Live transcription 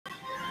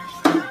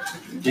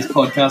This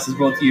podcast is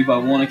brought to you by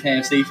Warner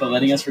KFC for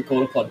letting us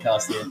record a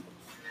podcast here.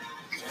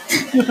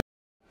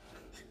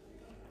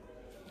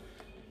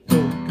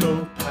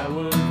 Go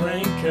Power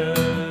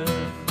Rankers.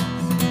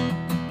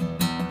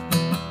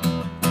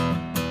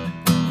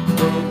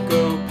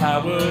 Go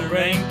Power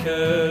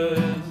Rankers.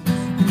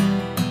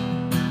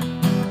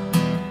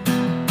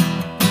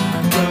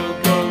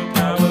 Go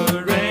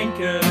Power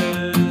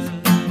Rankers.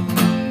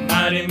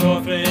 Mighty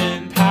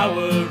Morphin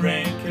Power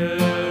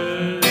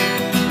Rankers.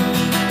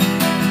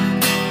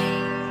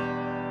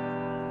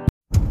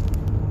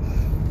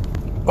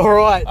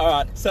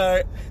 Alright.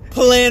 So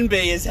Plan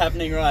B is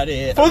happening right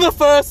here. For the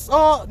first...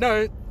 Oh,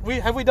 no.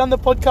 Have we done the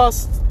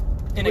podcast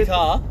In a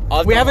car?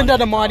 We haven't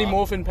done a Mighty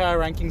Morphin Power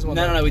Rankings one.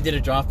 No, we did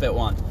a draft bet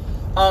one.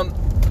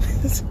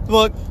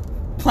 Look,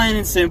 plain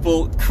and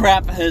simple,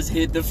 crap has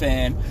hit the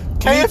fan.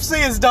 KFC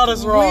has done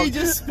us wrong. We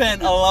just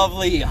spent a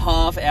lovely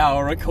half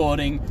hour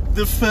recording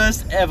the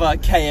first ever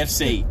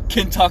KFC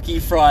Kentucky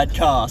Fried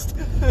Cast.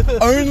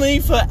 Only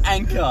for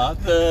Anchor,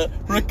 the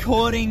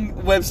recording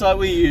website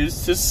we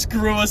use, to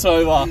screw us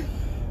over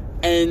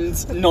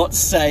and not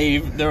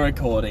save the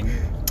recording.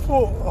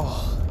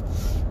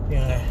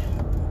 Yeah.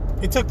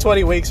 It took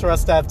 20 weeks for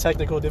us to have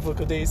technical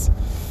difficulties.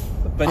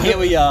 But here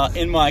we are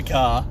in my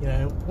car. You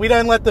know, we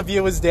don't let the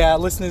viewers down,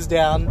 listeners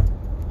down.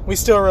 We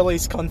still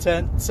release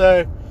content.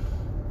 So,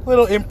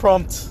 little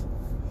impromptu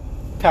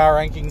power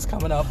rankings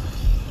coming up.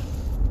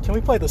 Can we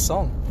play the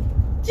song?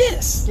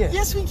 Yes. Yeah.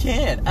 Yes, we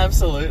can.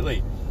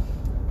 Absolutely.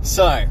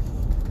 So,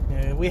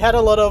 Yeah, we had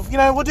a lot of...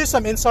 we'll do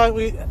some insight.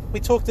 We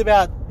talked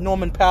about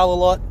Norman Powell a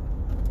lot.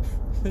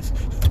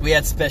 we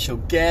had special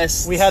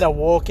guests. We had a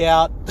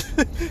walkout.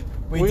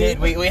 We did.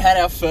 We had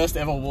our first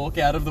ever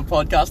walkout of the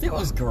podcast. It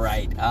was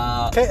great.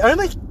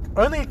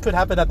 Only it could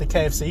happen at the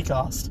KFC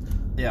cast.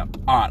 Yeah.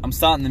 All right. I'm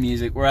starting the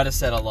music. We're at a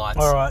set of lights.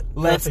 All right.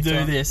 Let's perfect do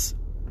time. this.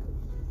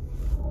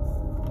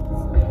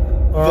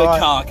 All The right.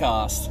 car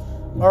cast.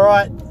 All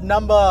right.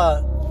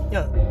 Number.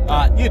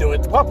 You do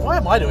it. Why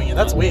am I doing it?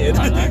 That's weird.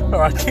 I don't know.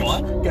 All right. That's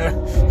fine.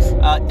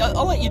 Go.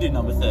 I'll let you do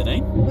number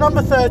 13.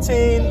 Number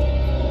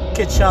 13.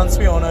 Kid Shunts.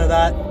 We all know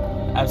that.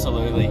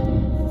 Absolutely.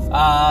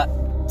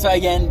 So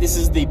again, this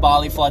is the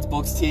Barley Flights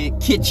books tier.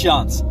 Kit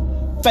Shunts,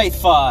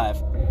 Faith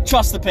 5,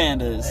 Trust the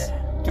Pandas,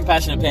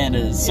 Compassionate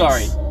Pandas.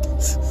 Sorry.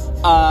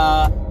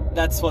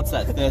 That's what's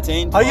that?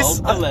 13, 12,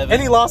 11.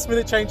 Any last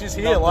minute changes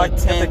here, Number like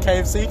 10. at the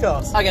KFC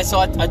cast? Okay, so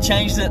I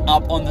changed it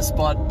up on the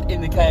spot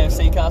in the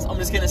KFC cast. I'm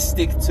just going to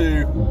stick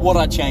to what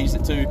I changed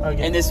it to.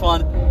 Okay. And this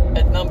one,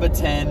 at number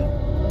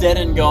 10, dead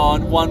and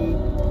gone,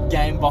 one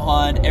game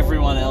behind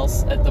everyone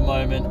else at the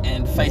moment,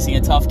 and facing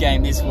a tough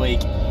game this week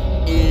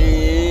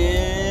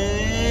is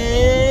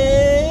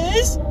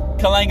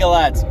Kalanga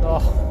Lads.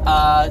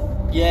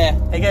 Yeah.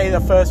 He gave the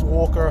first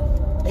walker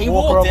He of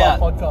walked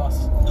out. our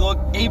podcast. Look,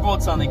 he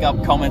brought something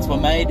up, comments were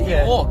made, he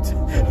Yeah. walked.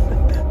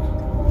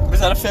 Was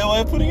that a fair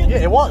way of putting it? Yeah,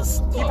 it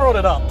was. He brought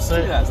it up. So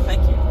Yes,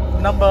 thank you.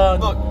 number.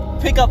 Look,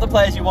 pick up the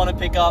players you want to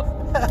pick up.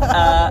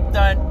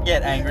 Don't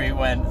get angry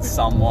when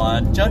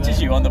someone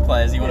judges you on the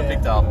players you want to Yeah.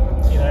 pick up.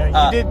 You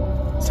did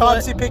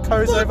times you pick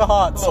hose over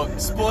hearts. Look,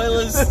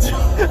 spoilers.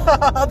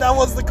 That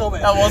was the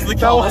comment. That was the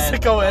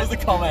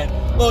comment.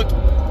 Look,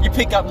 you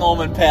pick up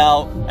Norman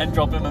Powell and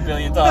drop him a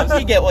billion times.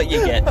 You get what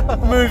you get.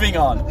 Moving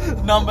on.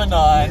 Number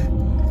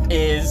 9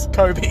 is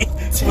Kobe. It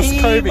was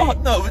Team... Kobe. Oh,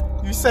 no,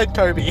 You said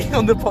Kobe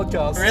on the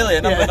podcast. really?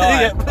 At number Yeah.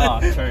 9? Yeah.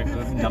 Oh, true.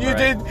 Number You 8.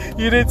 did.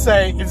 You did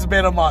say it's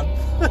been a month.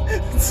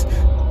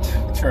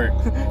 True.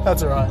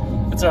 That's alright.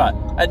 That's alright.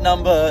 At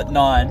number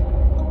 9,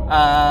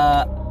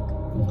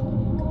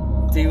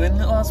 did he win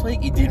last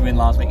week? He did win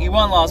last week. He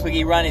won last week.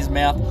 He ran his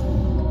mouth.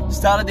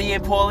 Started the year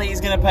poorly. He's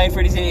going to pay for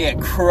it. He's going to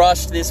get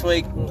crushed this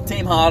week.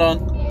 Team hard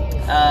on.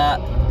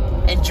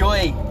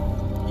 Enjoy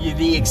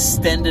the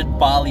extended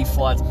Barley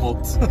Flights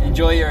booked.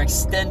 Enjoy your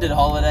extended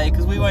holiday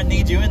because we won't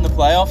need you in the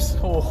playoffs.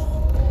 Oh.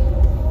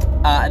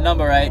 At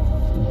number 8,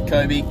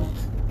 Kobe.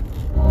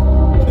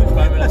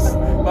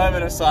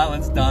 Moment of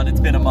silence done. It's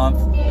been a month.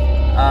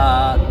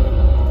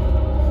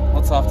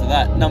 What's after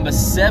that? Number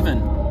 7.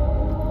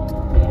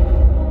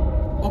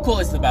 We'll call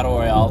this the Battle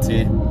Royale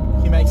tier.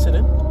 He makes it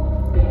in.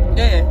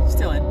 Yeah,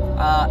 still in.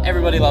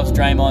 Everybody loves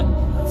Draymond.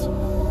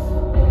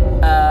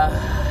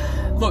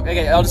 Look,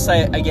 okay, I'll just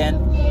say it again.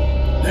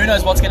 Who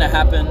knows what's going to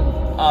happen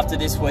after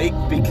this week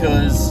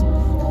because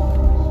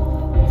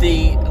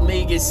the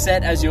league is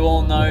set, as you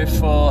all know,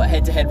 for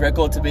head-to-head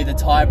record to be the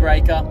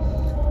tiebreaker.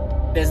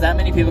 There's that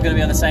many people going to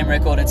be on the same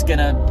record. It's going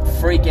to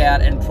freak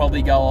out and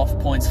probably go off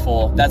points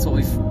for. That's what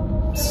we've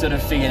sort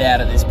of figured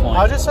out at this point.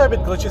 I just hope it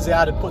glitches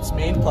out and puts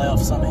me in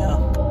playoffs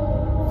somehow.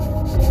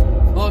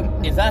 Look,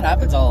 if that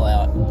happens, I'll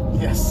allow it.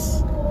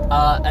 Yes.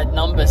 At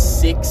number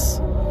 6,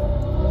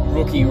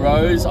 Rookie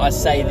Rose. I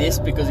say this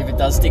because if it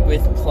does stick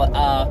with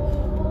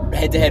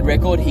head-to-head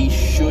record, he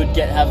should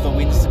have the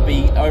wins to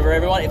be over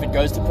everyone. If it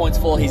goes to points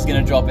for, he's going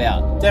to drop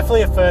out.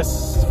 Definitely a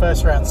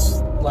first round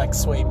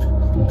sweep.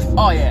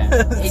 Oh yeah,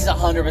 he's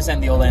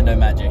 100% the Orlando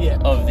Magic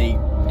of the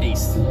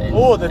East.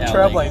 Or the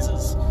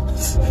Trailblazers.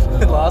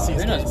 Last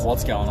year's who knows days.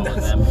 what's going on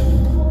with them?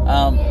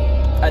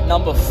 At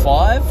number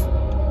 5,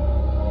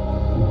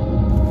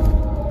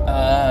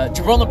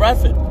 Jabrona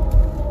Bradford.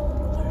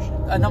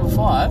 At number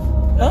 5,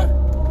 No?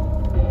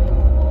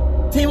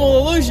 Team All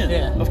Illusion.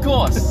 Yeah. Of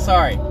course.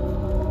 Sorry.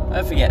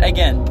 I forget.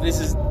 Again, this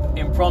is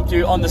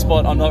impromptu, on the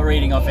spot. I'm not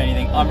reading off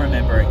anything. I'm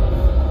remembering.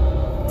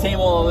 Team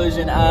All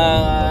Illusion,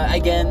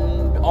 again,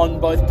 on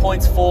both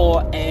points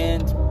for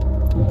and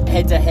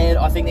head-to-head,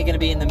 I think they're going to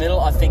be in the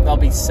middle. I think they'll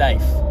be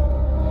safe.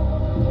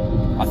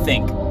 I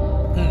think.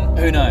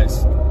 Who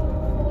knows?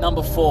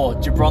 Number 4,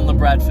 Jabrona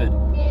Bradford.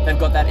 They've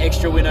got that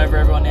extra win over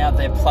everyone now.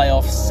 They're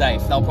playoff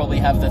safe. They'll probably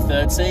have the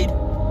 3rd seed.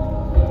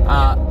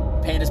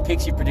 Pandas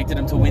picks, you predicted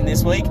them to win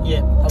this week.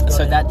 Yeah, I've got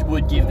So it. that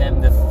would give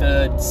them the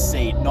 3rd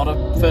seed. Not a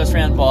first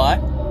round bye.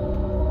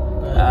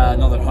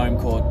 Not that home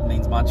court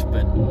means much,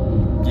 but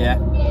yeah.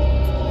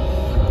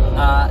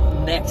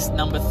 Next,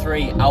 number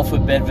 3,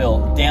 Alfred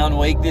Bedville. Down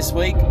week this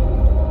week,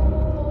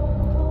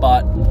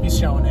 but He's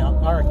showing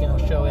out. I reckon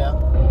he'll show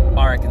out.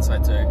 I reckon so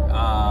too.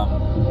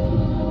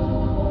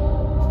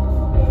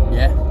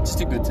 Yeah,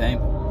 just a good team.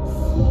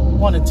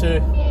 1 and 2.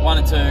 1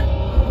 and 2. We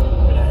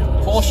know who it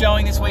is. 4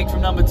 showing this week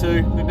from number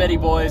 2. The Betty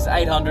Boys,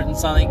 800 and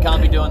something.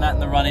 Can't be doing that in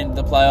the run into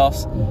the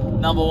playoffs.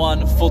 Number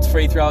 1, Foots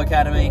Free Throw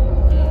Academy.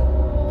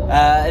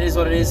 It is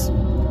what it is.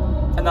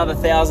 Another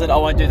 1,000. I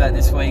won't do that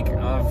this week.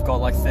 I've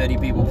got like 30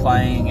 people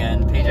playing,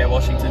 and PJ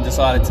Washington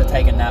decided to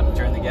take a nap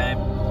during the game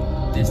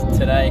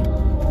today.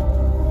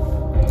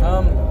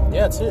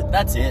 Yeah, that's it.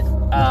 That's it.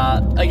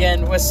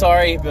 Again, we're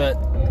sorry, but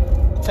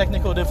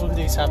Technical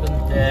difficulties happen.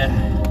 yeah,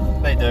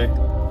 they do.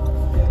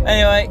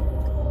 Anyway,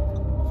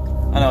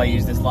 I know I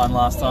used this line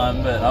last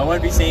time, but I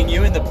won't be seeing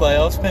you in the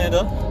playoffs,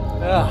 Panda.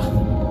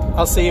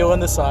 I'll see you on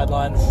the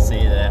sidelines. See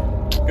you there.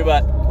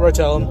 Goodbye.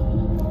 Rotel 'em.